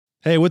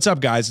Hey, what's up,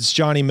 guys? It's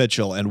Johnny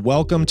Mitchell, and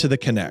welcome to The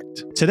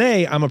Connect.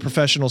 Today, I'm a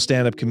professional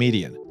stand-up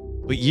comedian,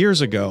 but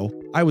years ago,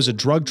 I was a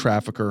drug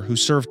trafficker who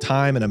served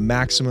time in a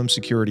maximum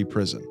security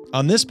prison.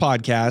 On this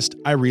podcast,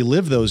 I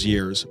relive those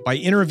years by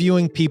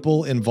interviewing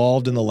people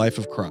involved in the life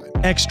of crime.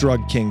 Ex-drug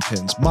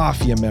kingpins,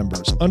 mafia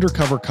members,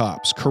 undercover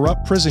cops,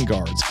 corrupt prison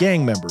guards,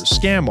 gang members,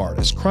 scam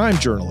artists, crime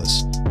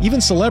journalists,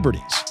 even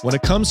celebrities. When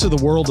it comes to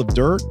the world of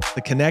dirt,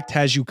 The Connect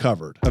has you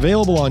covered.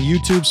 Available on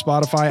YouTube,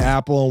 Spotify,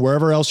 Apple, and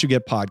wherever else you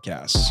get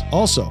podcasts.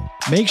 Also,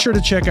 make sure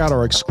to check out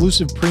our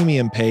exclusive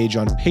premium page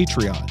on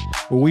Patreon,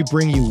 where we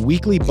bring you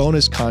weekly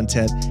bonus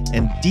content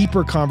and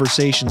deeper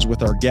conversations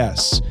with our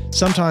guests,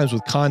 sometimes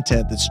with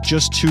content that's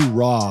just too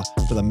raw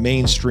for the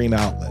mainstream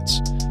outlets.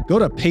 Go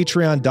to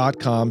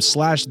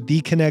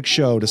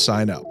patreon.com/theconnectshow to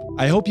sign up.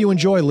 I hope you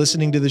enjoy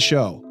listening to the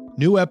show.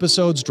 New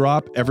episodes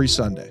drop every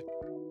Sunday.